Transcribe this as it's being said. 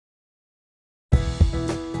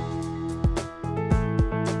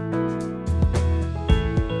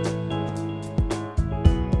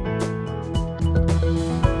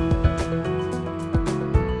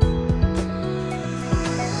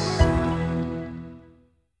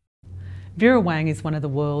Vera Wang is one of the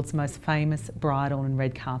world's most famous bridal and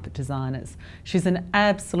red carpet designers. She's an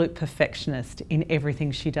absolute perfectionist in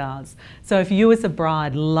everything she does. So if you as a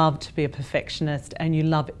bride love to be a perfectionist and you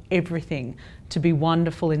love everything to be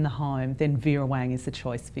wonderful in the home, then Vera Wang is the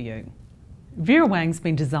choice for you. Vera Wang's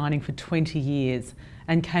been designing for 20 years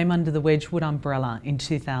and came under the Wedgwood umbrella in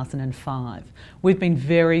 2005. We've been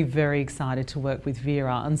very, very excited to work with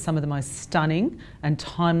Vera on some of the most stunning and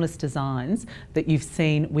timeless designs that you've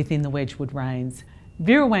seen within the Wedgwood range.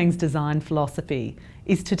 Vera Wang's design philosophy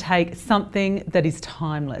is to take something that is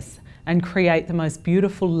timeless and create the most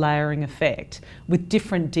beautiful layering effect with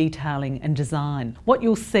different detailing and design. What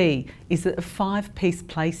you'll see is that a 5-piece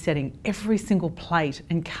place setting, every single plate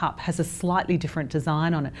and cup has a slightly different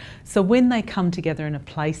design on it. So when they come together in a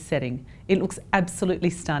place setting, it looks absolutely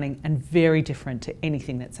stunning and very different to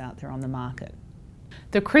anything that's out there on the market.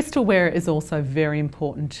 The crystalware is also very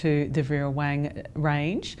important to the Vera Wang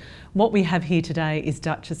range. What we have here today is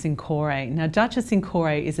Duchess in Kore. Now, Duchess in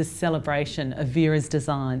Kore is a celebration of Vera's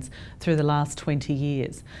designs through the last 20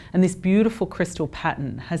 years. And this beautiful crystal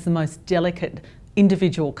pattern has the most delicate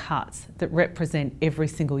individual cuts that represent every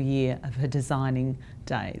single year of her designing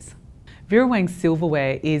days. Vera Wang's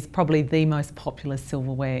silverware is probably the most popular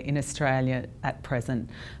silverware in Australia at present.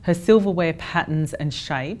 Her silverware patterns and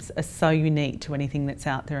shapes are so unique to anything that's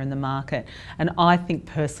out there in the market, and I think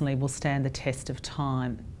personally will stand the test of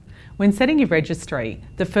time. When setting your registry,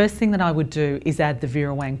 the first thing that I would do is add the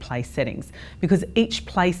Vera Wang place settings, because each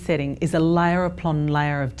place setting is a layer upon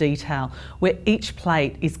layer of detail where each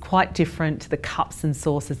plate is quite different to the cups and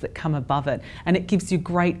saucers that come above it, and it gives you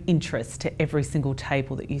great interest to every single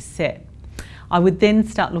table that you set. I would then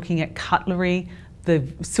start looking at cutlery, the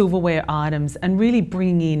silverware items, and really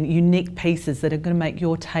bring in unique pieces that are going to make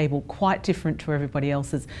your table quite different to everybody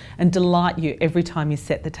else's and delight you every time you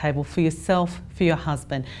set the table for yourself, for your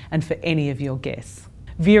husband, and for any of your guests.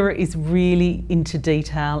 Vera is really into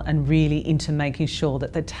detail and really into making sure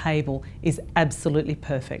that the table is absolutely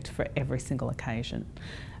perfect for every single occasion.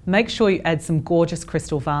 Make sure you add some gorgeous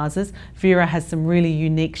crystal vases. Vera has some really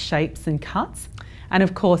unique shapes and cuts. And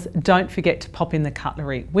of course, don't forget to pop in the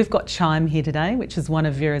cutlery. We've got chime here today, which is one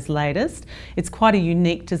of Vera's latest. It's quite a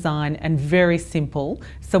unique design and very simple,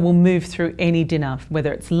 so we'll move through any dinner,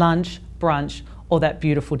 whether it's lunch, brunch, or that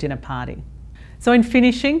beautiful dinner party. So in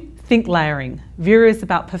finishing, think layering. Vera is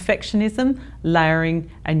about perfectionism, layering,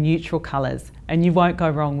 and neutral colours, and you won't go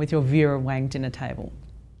wrong with your Vera Wang dinner table.